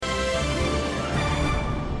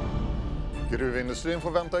Gruvindustrin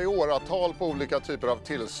får vänta i åratal på olika typer av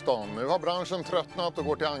tillstånd. Nu har branschen tröttnat och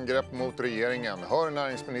går till angrepp mot regeringen. Hör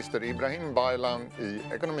näringsminister Ibrahim Baylan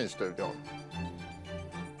i Ekonomistudion.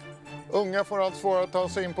 Unga får allt svårare att ta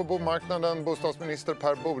sig in på bomarknaden. Bostadsminister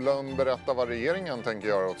Per Bolund berättar vad regeringen tänker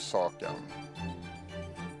göra åt saken.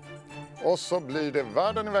 Och så blir det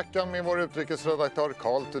Världen i veckan med vår utrikesredaktör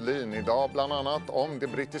Carl Thulin. Idag bland annat om det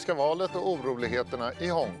brittiska valet och oroligheterna i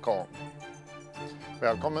Hongkong.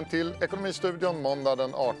 Välkommen till Ekonomistudion måndag den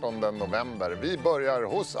 18 november. Vi börjar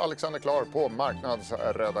hos Alexander Klar på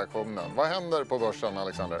marknadsredaktionen. Vad händer på börsen,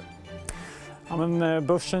 Alexander? Ja, men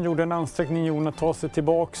börsen gjorde en ansträngning att ta sig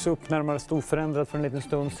tillbaks upp närmare storförändrat för en liten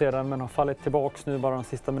stund sedan, men har fallit tillbaks nu bara de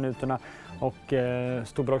sista minuterna. Och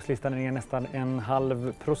storbolagslistan är ner nästan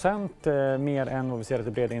 0,5% mer än vad vi ser att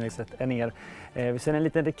det breda indexet är ner. Vi ser en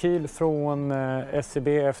liten rekyl från SEB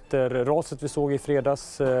efter raset vi såg i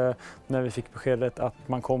fredags när vi fick beskedet att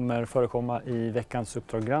man kommer förekomma i veckans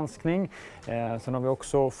uppdraggranskning. Sen har vi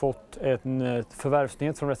också fått en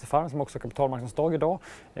förvärvsnyhet från Recipharm som också har kapitalmarknadsdag idag.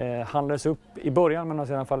 Handlades upp i början men har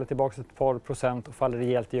sedan fallit tillbaka ett par procent och faller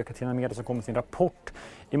rejält i Catena Media som kom med sin rapport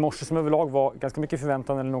i morse som överlag var ganska mycket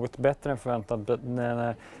förväntan eller något bättre än förväntat.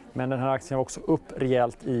 Men den här aktien var också upp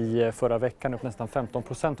rejält i förra veckan, upp nästan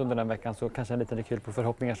 15% under den veckan, så kanske en liten rekyl på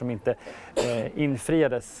förhoppningar som inte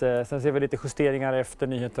infriades. Sen ser vi lite justeringar efter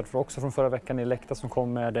nyheter också från förra veckan i Elekta som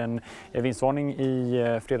kom med en vinstvarning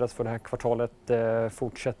i fredags för det här kvartalet.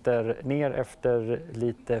 Fortsätter ner efter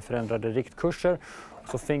lite förändrade riktkurser.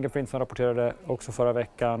 Så Fingerprint som rapporterade också förra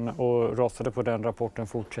veckan och rasade på den rapporten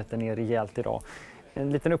fortsätter ner rejält idag.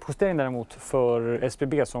 En liten uppjustering däremot för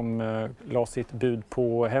SBB som la sitt bud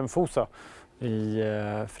på Hemfosa i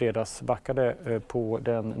fredags, backade på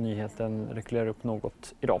den nyheten, rekylerar upp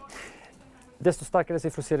något idag. Desto starkare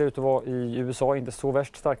siffror ser det ut att vara i USA, inte så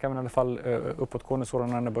värst starka men i alla fall uppåtgående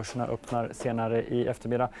sådana när börserna öppnar senare i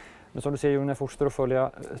eftermiddag. Men som du ser, Jonas, fortsätter att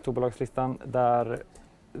följa storbolagslistan där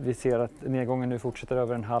vi ser att nedgången nu fortsätter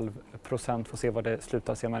över 0,5%. Får se vad det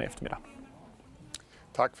slutar senare i eftermiddag.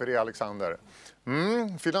 Tack för det, Alexander.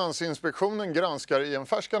 Finansinspektionen granskar i en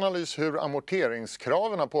färsk analys hur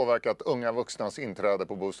amorteringskraven har påverkat unga vuxnas inträde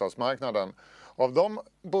på bostadsmarknaden. Av de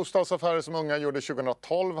bostadsaffärer som unga gjorde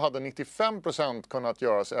 2012 hade 95% kunnat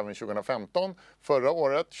göras även 2015. Förra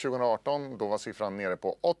året, 2018, då var siffran nere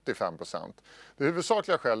på 85%. Det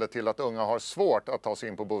huvudsakliga skälet till att unga har svårt att ta sig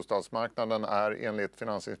in på bostadsmarknaden är enligt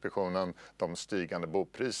Finansinspektionen de stigande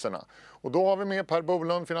bopriserna. Och då har vi med Per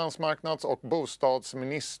Bolund, finansmarknads- och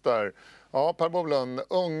bostadsminister. Ja, Per Bolund,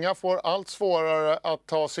 unga får allt svårare att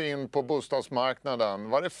ta sig in på bostadsmarknaden.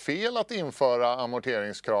 Var det fel att införa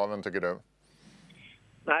amorteringskraven, tycker du?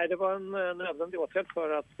 Nej, det var en nödvändig åtgärd för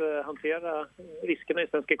att hantera riskerna i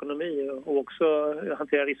svensk ekonomi och också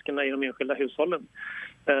hantera riskerna i de enskilda hushållen.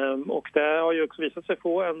 Och det har ju också visat sig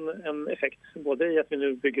få en effekt, både i att vi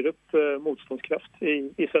nu bygger upp motståndskraft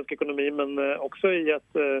i svensk ekonomi men också i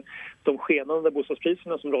att de skenande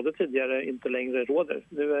bostadspriserna som rådde tidigare inte längre råder.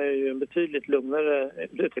 Nu är det ju en betydligt lugnare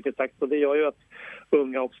utvecklingstakt och det gör ju att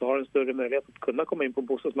unga också har en större möjlighet att kunna komma in på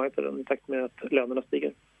bostadsmarknaden i takt med att lönerna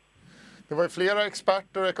stiger. Det var ju flera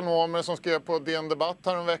experter och ekonomer som skrev på DN Debatt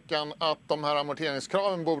här en veckan att de här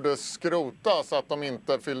amorteringskraven borde skrotas, att de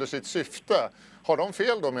inte fyller sitt syfte. Har de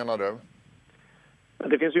fel då, menar du?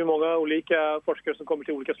 Det finns ju många olika forskare som kommer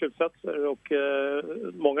till olika slutsatser och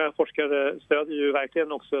många forskare stödjer ju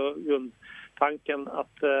verkligen också grundtanken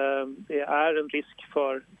att det är en risk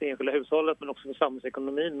för det enskilda hushållet men också för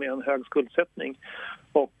samhällsekonomin med en hög skuldsättning.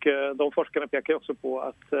 Och de forskarna pekar också på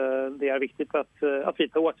att det är viktigt att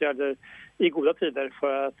vidta åtgärder i goda tider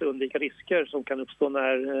för att undvika risker som kan uppstå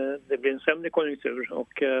när det blir en sämre konjunktur.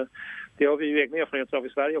 Och det har vi ju egna erfarenheter av i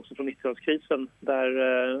Sverige också från 90-talskrisen där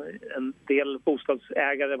en del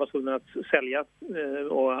bostadsägare var tvungna att sälja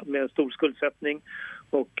och med stor skuldsättning.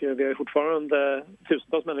 Och vi har fortfarande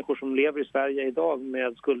tusentals människor som lever i Sverige idag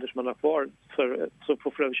med skulder som man har kvar för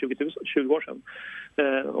över 20 år sedan.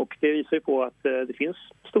 Och det visar ju på att det finns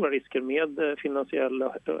stora risker med finansiell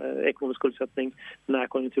ekonomisk skuldsättning när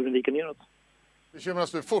konjunkturen viker neråt.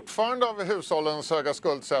 Bekymras du fortfarande av hushållens höga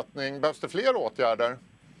skuldsättning? Behövs det fler åtgärder?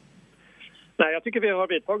 Nej, jag tycker vi har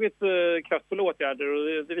vidtagit kraftfulla åtgärder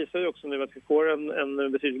och det visar ju också nu att vi får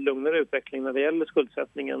en betydligt lugnare utveckling när det gäller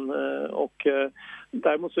skuldsättningen och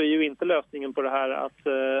Däremot så är ju inte lösningen på det här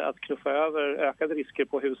att knuffa över ökade risker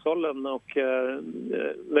på hushållen och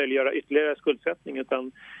möjliggöra ytterligare skuldsättning,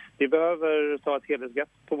 utan vi behöver ta ett helhetsgrepp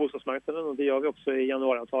på bostadsmarknaden, och det gör vi också i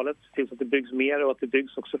januariavtalet, till så att det byggs mer och att det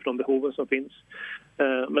byggs också för de behoven som finns.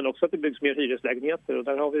 Men också att det byggs mer hyreslägenheter, och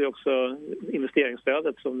där har vi också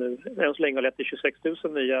investeringsstödet som nu än så länge har lett till 26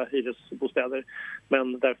 000 nya hyresbostäder,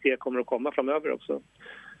 men där fler kommer att komma framöver också.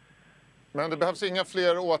 Men det behövs inga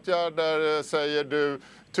fler åtgärder, säger du.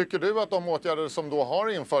 Tycker du att de åtgärder som då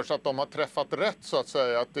har införts, att de har träffat rätt så att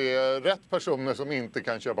säga? Att det är rätt personer som inte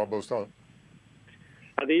kan köpa bostad?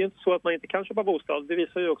 Ja, det är ju inte så att man inte kan köpa bostad. Det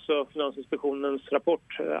visar ju också Finansinspektionens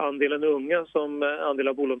rapport. Andelen unga som andel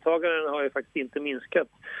av bolåntagaren har ju faktiskt inte minskat.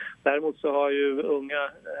 Däremot så har ju unga,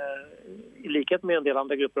 i likhet med en del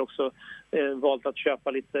andra grupper också, valt att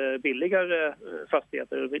köpa lite billigare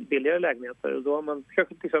fastigheter, billigare lägenheter. Då har man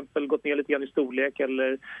kanske till exempel gått ner lite grann i storlek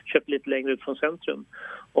eller köpt lite längre ut från centrum.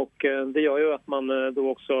 Och det gör ju att man då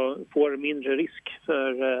också får mindre risk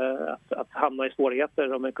för att hamna i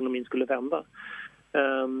svårigheter om ekonomin skulle vända.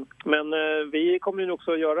 Men vi kommer ju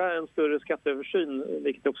också göra en större skatteöversyn,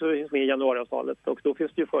 vilket också finns med i januariavtalet, och då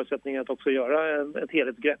finns det ju förutsättningar att också göra ett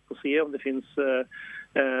helhetsgrepp och se om det finns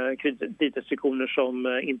kreditrestriktioner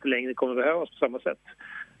som inte längre kommer behövas på samma sätt.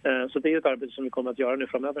 Så det är ett arbete som vi kommer att göra nu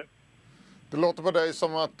framöver. Det låter på dig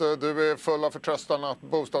som att du är full av förtröstan att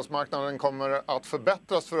bostadsmarknaden kommer att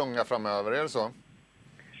förbättras för unga framöver, är det så?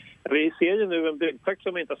 Vi ser ju nu en byggtakt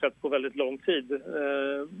som vi inte har sett på väldigt lång tid.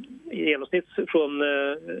 I genomsnitt från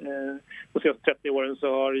de senaste 30 åren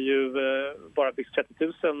så har ju bara byggts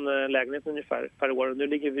 30 000 lägenheter ungefär per år. Nu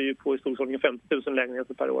ligger vi ju på i storleksordningen 50 000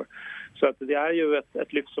 lägenheter per år. Så att det är ju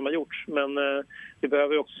ett lyft som har gjorts. Men vi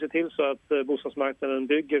behöver också se till så att bostadsmarknaden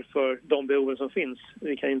bygger för de behoven som finns.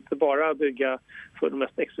 Vi kan inte bara bygga för de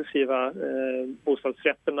mest exklusiva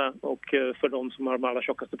bostadsrätterna och för de som har de allra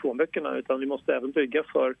tjockaste plånböckerna, utan vi måste även bygga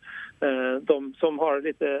för de som har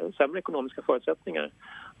lite sämre ekonomiska förutsättningar.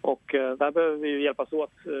 Och där behöver vi ju hjälpas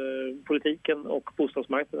åt, politiken och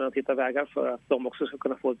bostadsmarknaden, att hitta vägar för att de också ska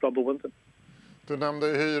kunna få ett bra boende. Du nämnde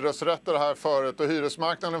hyresrätter här förut, och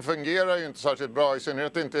hyresmarknaden fungerar ju inte särskilt bra, i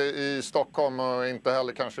synnerhet inte i Stockholm och inte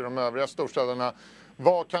heller kanske i de övriga storstäderna.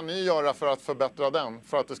 Vad kan ni göra för att förbättra den,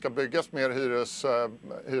 för att det ska byggas mer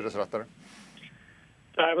hyresrätter?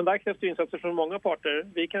 Nej, men där krävs det insatser från många parter.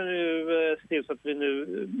 Vi kan ju se till så att vi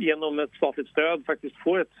nu genom ett statligt stöd faktiskt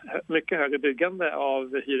får ett mycket högre byggande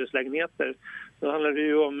av hyreslägenheter. Då handlar det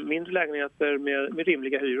ju om mindre lägenheter med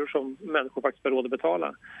rimliga hyror som människor faktiskt har råd att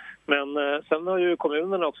betala. Men sen har ju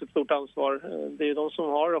kommunerna också ett stort ansvar. Det är ju de som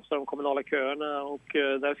har också de kommunala köerna, och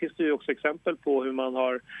där finns det ju också exempel på hur man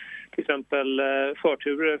har till exempel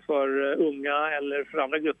förturer för unga eller för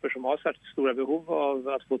andra grupper som har särskilt stora behov av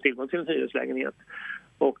att få tillgång till en hyreslägenhet.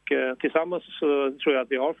 Och tillsammans så tror jag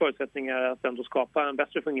att vi har förutsättningar att ändå skapa en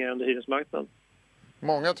bättre fungerande hyresmarknad.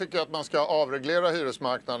 Många tycker att man ska avreglera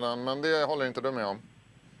hyresmarknaden, men det håller inte du med om?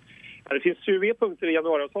 Det finns 20 punkter i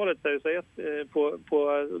januariavtalet där det säger att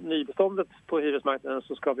på nybeståndet på hyresmarknaden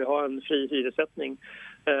så ska vi ha en fri hyressättning.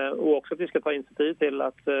 Och också att vi ska ta initiativ till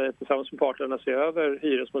att tillsammans med parterna se över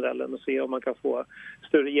hyresmodellen och se om man kan få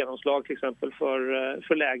större genomslag till exempel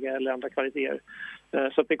för läge eller andra kvaliteter.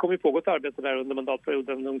 Så att det kommer pågå ett arbete där under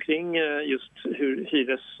mandatperioden omkring just hur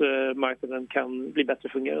hyresmarknaden kan bli bättre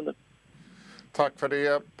fungerande. Tack för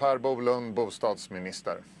det, Per Bolund,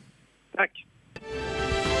 bostadsminister. Tack.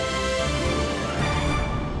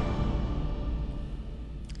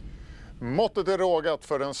 Måttet är rågat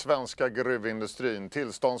för den svenska gruvindustrin.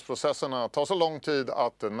 Tillståndsprocesserna tar så lång tid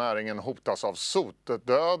att näringen hotas av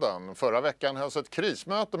sotdöden. Förra veckan hölls ett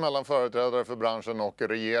krismöte mellan företrädare för branschen och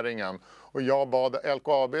regeringen. Och jag bad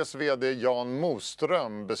LKABs vd Jan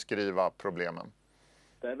Moström beskriva problemen.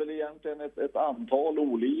 Det är väl egentligen ett antal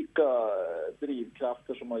olika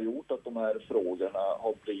drivkrafter som har gjort att de här frågorna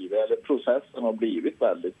har blivit, eller processen har blivit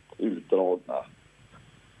väldigt utdragna.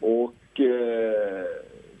 Och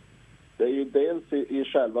det är ju dels i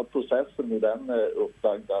själva processen hur den är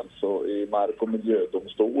upplagd, alltså i Mark- och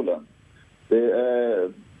miljödomstolen. Det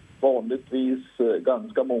är vanligtvis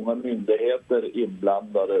ganska många myndigheter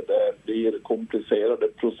inblandade. Det blir komplicerade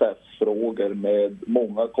processfrågor med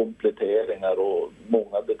många kompletteringar och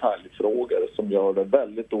många detaljfrågor som gör det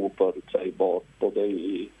väldigt oförutsägbart både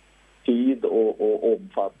i tid och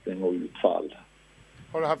omfattning och utfall.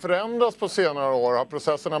 Har det här förändrats på senare år? Har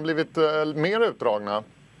processerna blivit mer utdragna?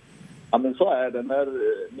 Ja, men så är det. När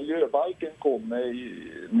miljöbalken kom i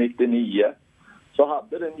 99 så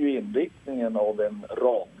hade den ju inriktningen av en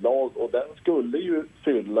ramlag, och den skulle ju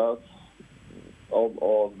fyllas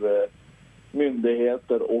av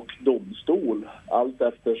myndigheter och domstol allt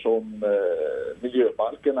eftersom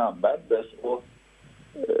miljöbalken användes. Och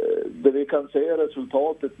det vi kan se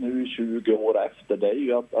resultatet nu 20 år efter, det är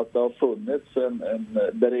ju att det har funnits en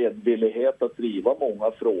beredvillighet att driva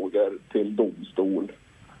många frågor till domstol.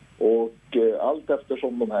 Och allt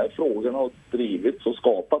eftersom de här frågorna har drivits och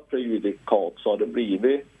skapat prejudikat så har det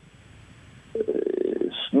blivit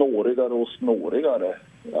snårigare och snårigare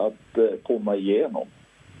att komma igenom.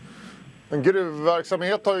 En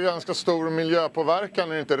gruvverksamhet har ju ganska stor miljöpåverkan.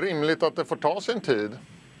 Är det inte rimligt att det får ta sin tid?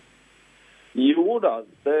 Jo då,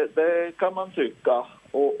 det kan man tycka.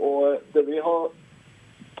 Och det vi har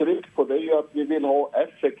tryckt på det är ju att vi vill ha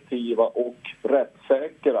effektiva och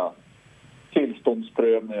rättssäkra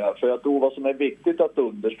tillståndsprövningar. För jag tror vad som är viktigt att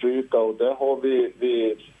understryka, och det har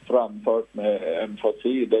vi framfört med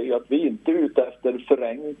emfasi, det är att vi inte är ute efter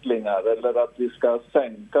förenklingar eller att vi ska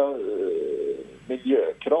sänka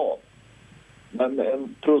miljökrav. Men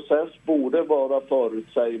en process borde vara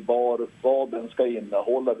förutsägbar, vad den ska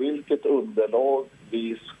innehålla, vilket underlag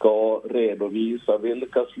vi ska redovisa,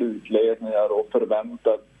 vilka slutledningar och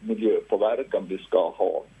förväntad miljöpåverkan vi ska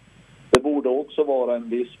ha. Det borde också vara en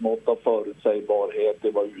viss mått av förutsägbarhet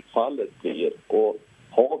i vad utfallet blir. Och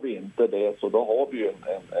har vi inte det så då har vi ju en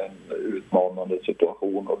utmanande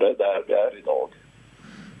situation, och det är där vi är idag.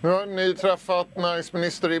 Nu har ni träffat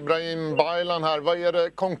näringsminister Ibrahim Baylan här. Vad är det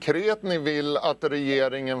konkret ni vill att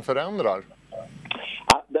regeringen förändrar?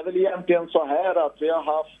 Ja, det är väl egentligen så här att vi har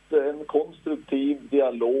haft en konstruktiv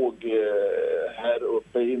dialog här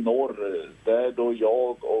uppe i norr. Där då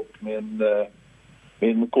jag och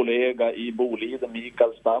min kollega i Boliden,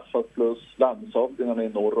 Mikael Staffas, plus landshövdingarna i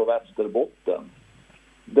norr och Västerbotten.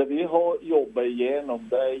 Det vi har jobbat igenom,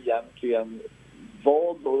 det är egentligen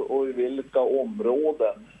vad och i vilka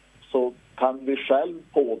områden så kan vi själv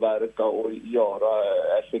påverka och göra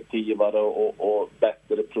effektivare och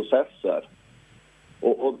bättre processer.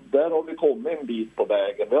 Och där har vi kommit en bit på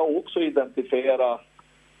vägen. Vi har också identifierat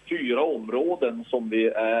 4 områden som vi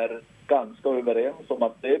är ganska överens om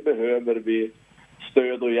att det behöver vi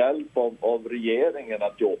stöd och hjälp av regeringen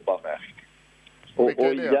att jobba med. Och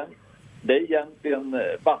det är egentligen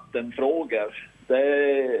vattenfrågor.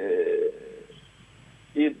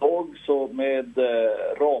 Idag så med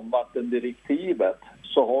ramvattendirektivet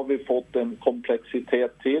så har vi fått en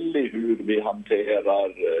komplexitet till i hur vi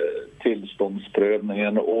hanterar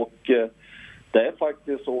tillståndsprövningen, och det är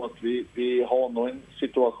faktiskt så att vi har nog en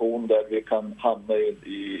situation där vi kan hamna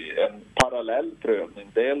i en parallell prövning.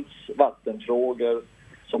 Dels vattenfrågor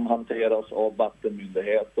som hanteras av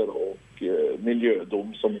vattenmyndigheter och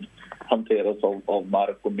miljödom som hanteras av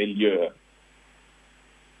mark- och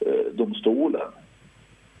miljödomstolen.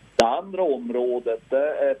 Det andra området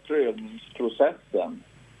det är prövningsprocessen,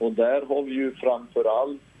 och där har vi ju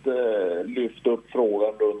framförallt lyft upp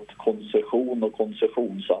frågan runt koncession och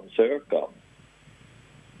koncessionsansökan.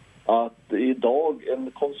 Att idag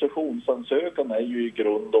en koncessionsansökan är ju i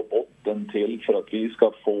grund och botten till för att vi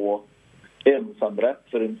ska få ensamrätt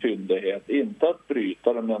för en fyndighet. Inte att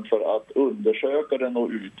bryta den, men för att undersöka den och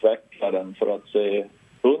utveckla den för att se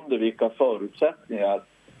under vilka förutsättningar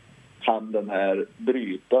kan den här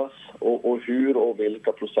brytas och hur och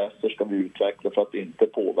vilka processer ska vi utveckla för att inte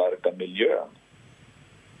påverka miljön.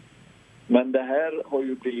 Men det här har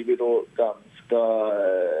ju blivit då ganska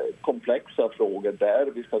komplexa frågor där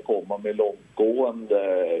vi ska komma med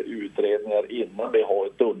långtgående utredningar innan vi har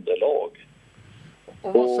ett underlag.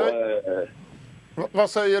 Vad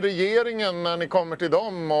säger regeringen när ni kommer till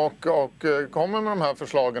dem och kommer med de här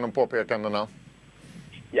förslagen och påpekandena?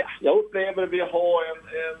 Ja, jag upplever att vi har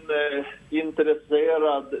en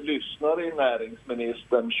intresserad lyssnare i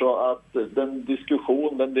näringsministern, så att den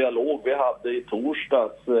dialog vi hade i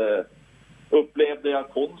torsdags upplevde jag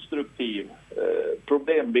konstruktiv.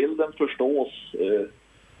 Problembilden förstås.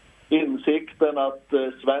 Insikten att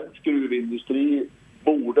svensk gruvindustri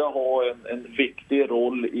borde ha en viktig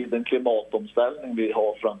roll i den klimatomställning vi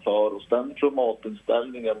har framför oss. Den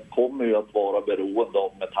klimatomställningen kommer ju att vara beroende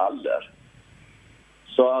av metaller.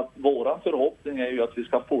 Så att våran förhoppning är ju att vi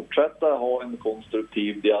ska fortsätta ha en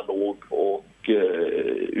konstruktiv dialog och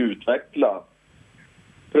utveckla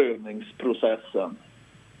prövningsprocessen.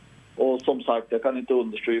 Och som sagt, jag kan inte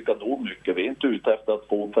understryka nog mycket. Vi är inte ute efter att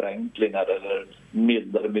få förenklingar eller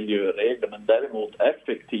mildare miljöregler, men däremot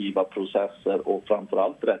effektiva processer och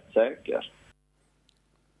framförallt rättssäker.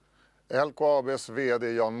 LKABs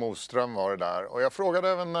vd Jan Moström var det där. Och jag frågade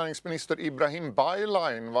även näringsminister Ibrahim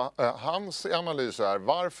Baylan vad hans analys är.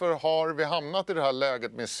 Varför har vi hamnat i det här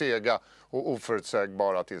läget med sega och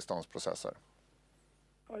oförutsägbara tillståndsprocesser?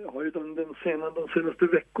 Jag har ju de senaste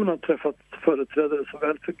veckorna träffat företrädare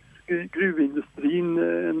såväl för gruvindustrin,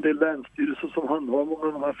 en del länsstyrelser som handlar om många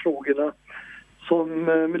av de här frågorna, som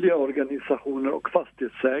miljöorganisationer och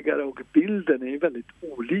fastighetsägare, och bilden är väldigt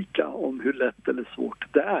olika om hur lätt eller svårt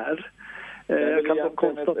det är. Jag kan dock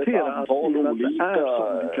konstatera att innan det är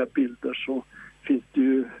så olika bilder så finns det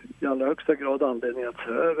ju i allra högsta grad anledning att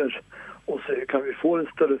se över och se hur kan vi få en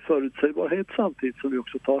större förutsägbarhet samtidigt som vi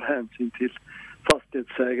också tar hänsyn till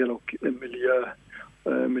fastighetsägare och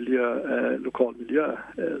lokal miljö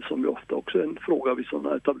som ju ofta också är en fråga vid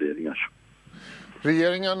sådana etableringar.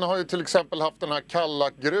 Regeringen har ju till exempel haft den här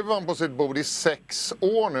Kallakgruvan på sitt bord i 6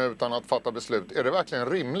 år nu utan att fatta beslut. Är det verkligen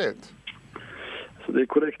rimligt? Så det är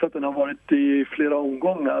korrekt att den har varit i flera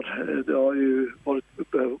omgångar. Det har ju varit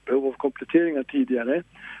behov av kompletteringar tidigare.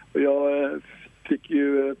 Och jag fick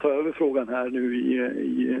ju ta över frågan här nu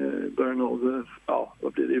i början av,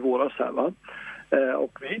 vad blir det, i våras här va?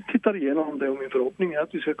 Och vi tittar igenom det och min förhoppning är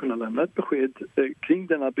att vi ska kunna lämna ett besked kring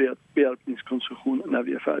denna bearbetningskoncession när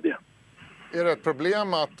vi är färdiga. Är det ett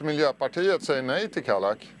problem att Miljöpartiet säger nej till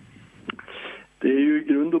Kallak? Det är ju i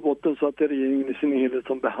grund och botten så att det är regeringen i sin helhet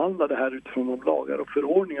som behandlar det här utifrån de lagar och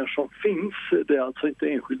förordningar som finns. Det är alltså inte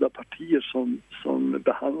enskilda partier som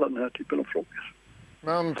behandlar den här typen av frågor.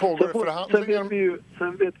 Men pågår förhandlingar?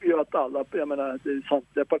 Sen vet vi ju att alla,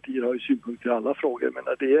 samtliga partier har ju synpunkter i alla frågor, men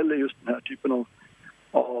när det gäller just den här typen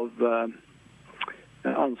av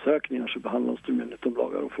ansökningar så behandlas det enligt de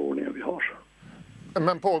lagar och förordningar vi har.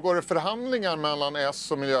 Men pågår det förhandlingar mellan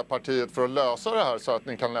S och Miljöpartiet för att lösa det här så att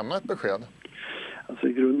ni kan lämna ett besked? Alltså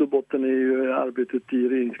i grund och botten är ju arbetet i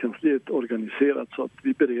regeringskansliet organiserat så att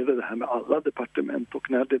vi bereder det här med alla departement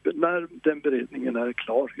och när den beredningen är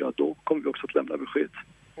klar, ja då kommer vi också att lämna besked.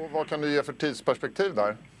 Och vad kan du ge för tidsperspektiv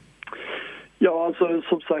där? Ja, alltså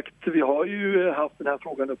som sagt, vi har ju haft den här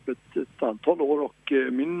frågan uppe ett antal år och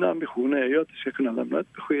min ambition är ju att vi ska kunna lämna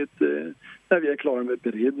ett besked när vi är klara med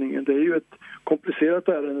beredningen. Det är ju ett komplicerat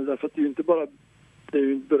ärende därför att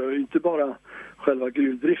det berör ju inte bara själva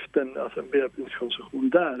gruvdriften, alltså en bearbetningskoncession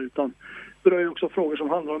där, utan berör ju också frågor som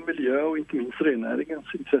handlar om miljö och inte minst rennäringens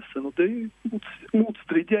intressen. Och det är ju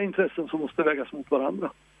motstridiga intressen som måste vägas mot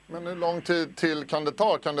varandra. Men hur lång tid till kan det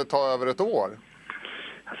ta? Kan det ta över ett år?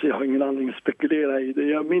 Alltså jag har ingen anledning att spekulera i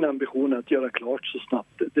det. Min ambition är att göra klart så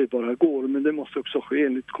snabbt det bara går. Men det måste också ske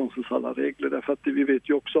enligt konstens alla regler. Därför att vi vet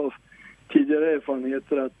ju också av tidigare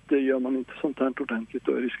erfarenheter att gör man inte sånt här ordentligt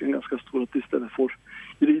då är risken ganska stor att det istället får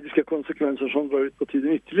juridiska konsekvenser som drar ut på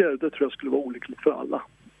tiden ytterligare. Det tror jag skulle vara olyckligt för alla.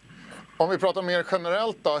 Om vi pratar mer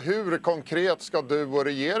generellt då, hur konkret ska du och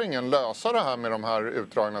regeringen lösa det här med de här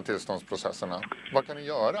utdragna tillståndsprocesserna? Vad kan ni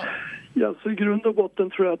göra? Ja, så i grund och botten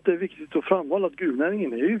tror jag att det är viktigt att framhålla att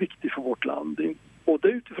gruvnäringen är ju viktig för vårt land. Både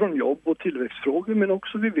utifrån jobb och tillväxtfrågor, men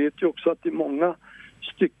också vi vet ju också att i många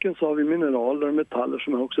stycken så har vi mineraler och metaller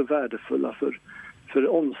som är också värdefulla för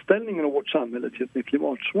omställningen av vårt samhälle till ett mer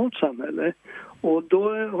klimatsmart samhälle. Och då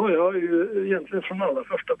har jag ju egentligen från allra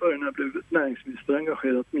första början när jag blev näringsminister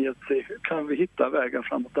engagerat med att se hur kan vi hitta vägar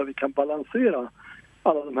framåt där vi kan balansera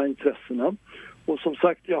alla de här intressena. Och som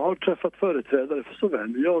sagt, jag har träffat företrädare för såväl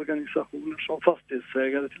miljöorganisationer som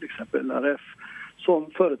fastighetsägare, till exempel LRF,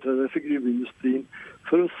 som företrädare för gruvindustrin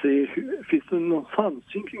för att se, finns det någon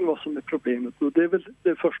samsyn kring vad som är problemet. Och det är väl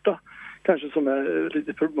det första kanske som är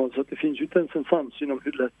lite problematiskt, att det finns ju inte ens en samsyn om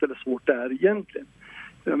hur lätt eller svårt det är egentligen.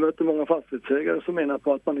 Jag möter många fastighetsägare som menar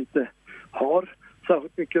på att man inte har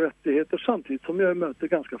särskilt mycket rättigheter, samtidigt som jag möter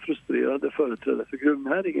ganska frustrerade företrädare för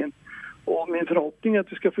gruvnäringen. Och min förhoppning är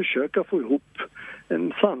att vi ska försöka få ihop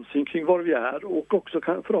en samsyn kring var vi är och också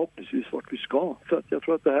förhoppningsvis vart vi ska. För att jag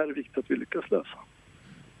tror att det här är viktigt att vi lyckas lösa.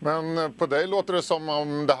 Men på dig låter det som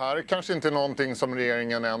om det här kanske inte är någonting som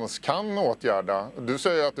regeringen ens kan åtgärda. Du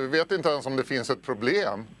säger att du vet inte ens om det finns ett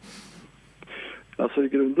problem. Alltså i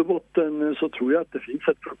grund och botten så tror jag att det finns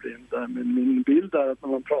ett problem där. Men min bild är att när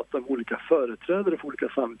man pratar med olika företrädare för olika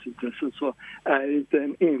samhällsintressen så är det inte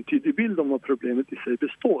en entydig bild om vad problemet i sig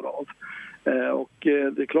består av. Och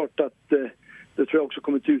det är klart att det tror jag också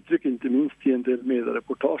kommer till uttryck, inte minst i en del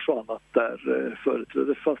mediereportage och annat där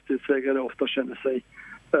företrädare fastighetsägare ofta känner sig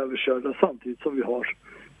överkörda, samtidigt som vi har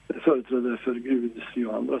företrädare för gruvindustri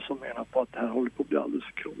och andra som menar på att det här håller på att bli alldeles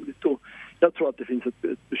för krångligt. Och jag tror att det finns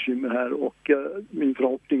ett bekymmer här och min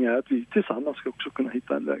förhoppning är att vi tillsammans ska också kunna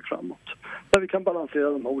hitta en väg framåt där vi kan balansera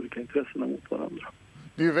de här olika intressena mot varandra.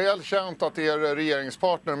 Det är ju väl känt att er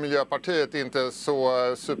regeringspartner Miljöpartiet inte är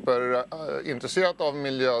så superintresserat av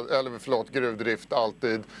gruvdrift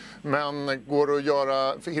alltid. Men går det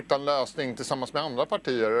att hitta en lösning tillsammans med andra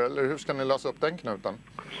partier eller hur ska ni lösa upp den knuten?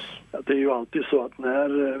 Det är ju alltid så att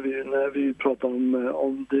när vi pratar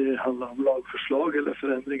om det handlar om lagförslag eller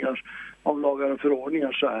förändringar av lagar och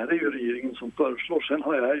förordningar, så är det ju regeringen som föreslår. Sen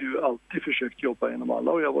har jag ju alltid försökt jobba inom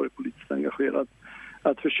alla, och jag har varit politiskt engagerad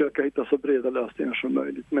att försöka hitta så breda lösningar som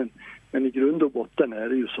möjligt. Men i grund och botten är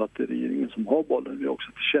det ju så att det är regeringen som har bollen. Vi har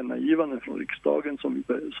också tillkännagivanden från riksdagen som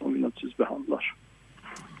vi naturligtvis behandlar.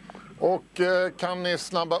 Och kan ni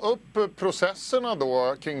snabba upp processerna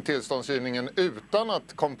då kring tillståndsgivningen utan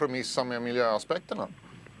att kompromissa med miljöaspekterna?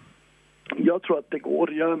 Jag tror att det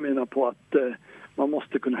går. Jag menar på att man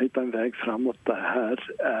måste kunna hitta en väg framåt. Det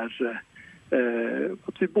här är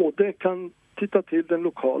att vi både kan titta till den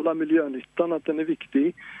lokala miljönyttan, att den är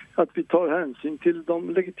viktig, att vi tar hänsyn till de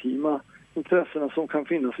legitima intressena som kan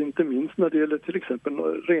finnas, inte minst när det gäller till exempel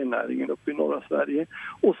rennäringen uppe i norra Sverige,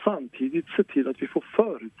 och samtidigt se till att vi får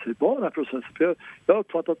förutsägbara processer. För jag har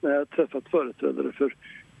uppfattat när jag har träffat företrädare för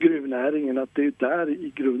gruvnäringen att det är där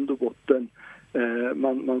i grund och botten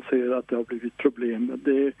man ser att det har blivit problem.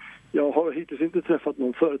 Jag har hittills inte träffat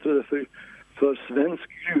någon företrädare för svensk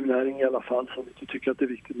gruvnäring i alla fall som inte tycker att det är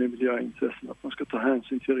viktigt med miljöintressen, att man ska ta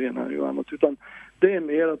hänsyn till rennäring och annat, utan det är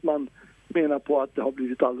mer att man menar på att det har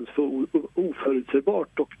blivit alldeles för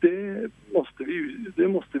oförutsägbart, och det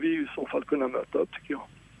måste vi i så fall kunna möta upp, tycker jag.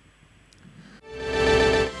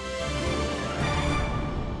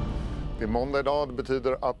 Det är måndag idag. Det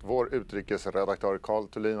betyder att vår utrikesredaktör Carl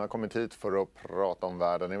Thulin har kommit hit för att prata om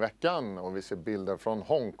världen i veckan. Och vi ser bilder från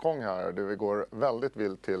Hongkong här. Det vi går väldigt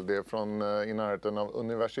vilt till. Det är från i närheten av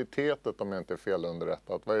universitetet, om jag inte är fel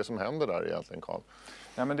underrättat. Vad är det som händer där egentligen, Carl?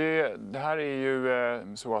 Ja, men det här är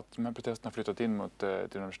ju så att de här protesterna har flyttat in mot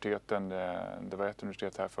till universiteten. Det var ett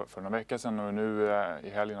universitet här för några veckor sedan, och nu i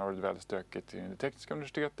helgen har det varit väldigt stökigt i det tekniska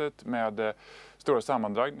universitetet med stora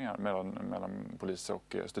sammandragningar mellan polis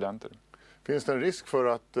och studenter. Finns det en risk för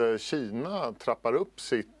att Kina trappar upp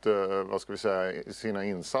sina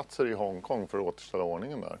insatser i Hongkong för att återställa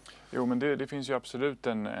ordningen där? Jo, men det finns ju absolut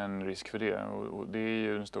en risk för det, och det är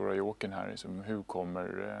ju den stora joken här. Liksom, hur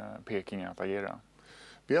kommer Peking att agera?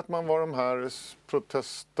 Vet man vad de här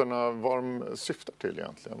protesterna syftar till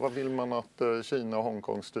egentligen? Vad vill man att Kina och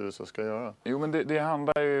Hongkongs styrelse ska göra? Jo, men det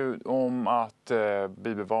handlar ju om att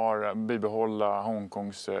bibehålla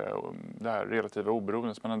Hongkongs det här relativa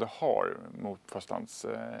oberoende som man ändå har mot fastlands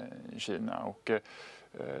Kina. Och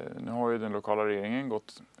nu har ju den lokala regeringen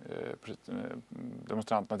gått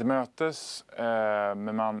demonstranterna till mötes,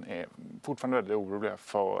 men man är fortfarande väldigt oroliga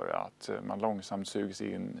för att man långsamt sugs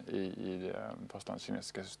in i det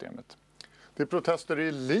fastlandskinesiska systemet. Det är protester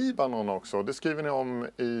i Libanon också. Det skriver ni om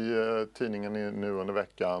i tidningen nu under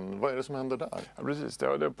veckan. Vad är det som händer där? Ja, precis. Det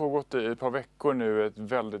har pågått i ett par veckor nu ett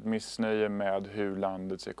väldigt missnöje med hur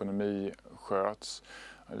landets ekonomi sköts.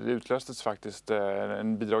 Det utlöstes faktiskt,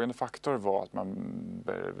 en bidragande faktor var att man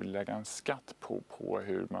började lägga en skatt på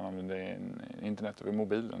hur man använder internet över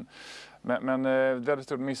mobilen. Men väldigt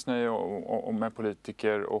stort missnöje med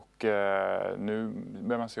politiker, och nu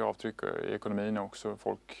börjar man se avtryck i ekonomin också.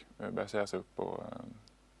 Folk börjar sägas upp.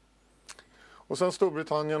 Och sen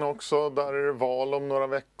Storbritannien också, där är det val om några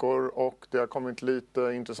veckor, och det har kommit lite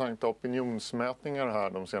intressanta opinionsmätningar här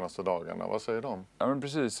de senaste dagarna. Vad säger de? Ja, men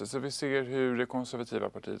precis. Så vi ser hur det konservativa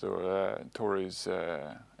partiet och Tories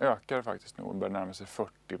ökar faktiskt nu och börjar närma sig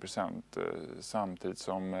 40%, samtidigt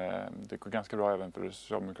som det går ganska bra även för det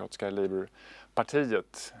socialdemokratiska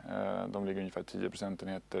Labour-partiet. De ligger ungefär 10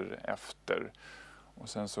 procentenheter efter. Och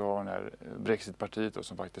sen så har den här Brexit-partiet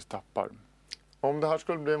som faktiskt tappar. Om det här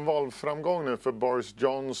skulle bli en valframgång nu för Boris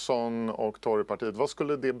Johnson och Torypartiet, vad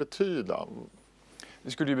skulle det betyda?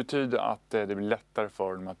 Det skulle ju betyda att det blir lättare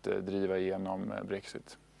för dem att driva igenom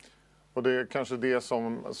Brexit. Och det är kanske det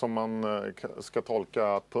som man ska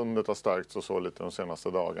tolka att pundet har stärkts och så lite de senaste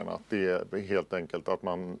dagarna. Att det är helt enkelt att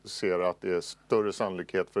man ser att det är större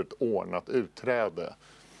sannolikhet för ett ordnat utträde.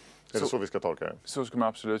 Är det så vi ska tolka det? Så skulle man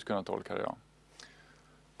absolut kunna tolka det, ja.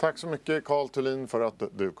 Tack så mycket Carl Thulin för att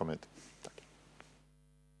du kom hit.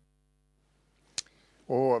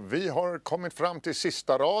 Och vi har kommit fram till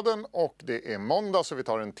sista raden, och det är måndag, så vi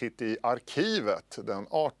tar en titt i arkivet. Den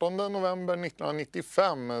 18 november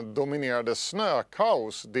 1995 dominerade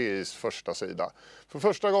snökaos DIs första sida. För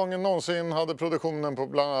första gången någonsin hade produktionen på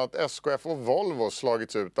bland annat SKF och Volvo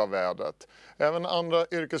slagits ut av vädret. Även andra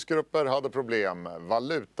yrkesgrupper hade problem.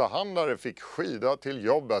 Valutahandlare fick skida till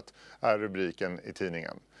jobbet, är rubriken i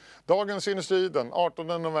tidningen. Dagens industri den 18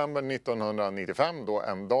 november 1995, då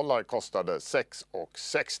 $1 kostade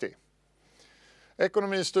 6,60.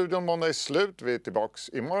 Ekonomistudion måndag är slut. Vi är tillbaks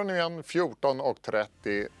imorgon igen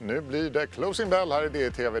 14:30. Nu blir det closing bell här i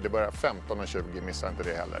DTV. Det börjar 15:20. Missa inte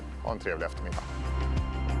det heller. Ha en trevlig eftermiddag.